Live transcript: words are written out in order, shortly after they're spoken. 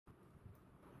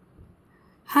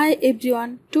Hi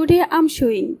everyone, today I'm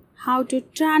showing how to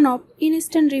turn off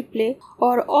instant replay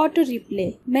or auto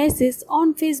replay messages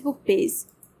on Facebook page.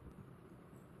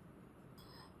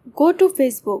 Go to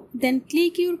Facebook, then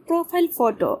click your profile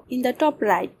photo in the top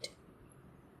right.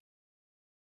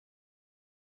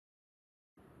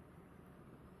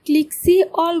 Click See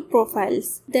All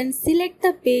Profiles, then select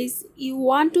the page you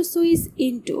want to switch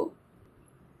into.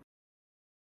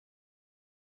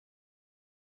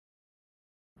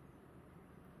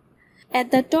 At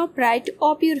the top right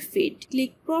of your feed,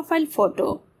 click Profile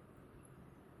Photo.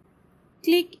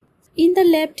 Click in the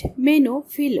left menu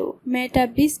below Meta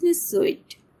Business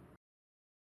Suite.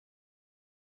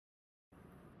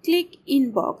 Click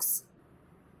Inbox.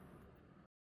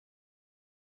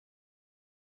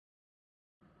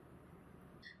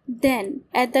 Then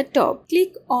at the top,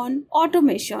 click on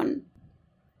Automation.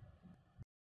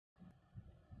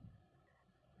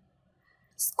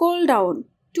 Scroll down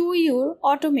to your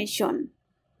automation.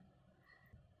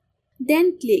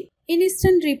 Then click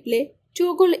Instant Replay,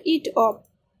 toggle it off.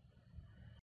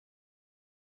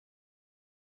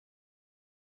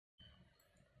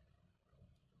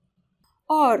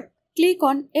 Or click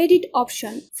on Edit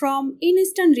option from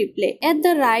Instant Replay at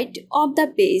the right of the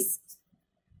page.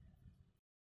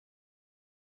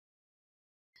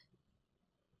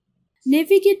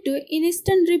 Navigate to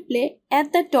Instant Replay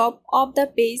at the top of the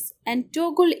page and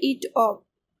toggle it off.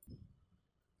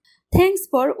 Thanks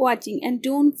for watching and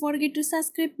don't forget to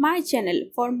subscribe my channel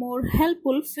for more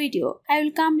helpful video. I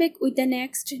will come back with the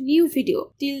next new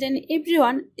video. Till then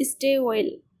everyone stay well.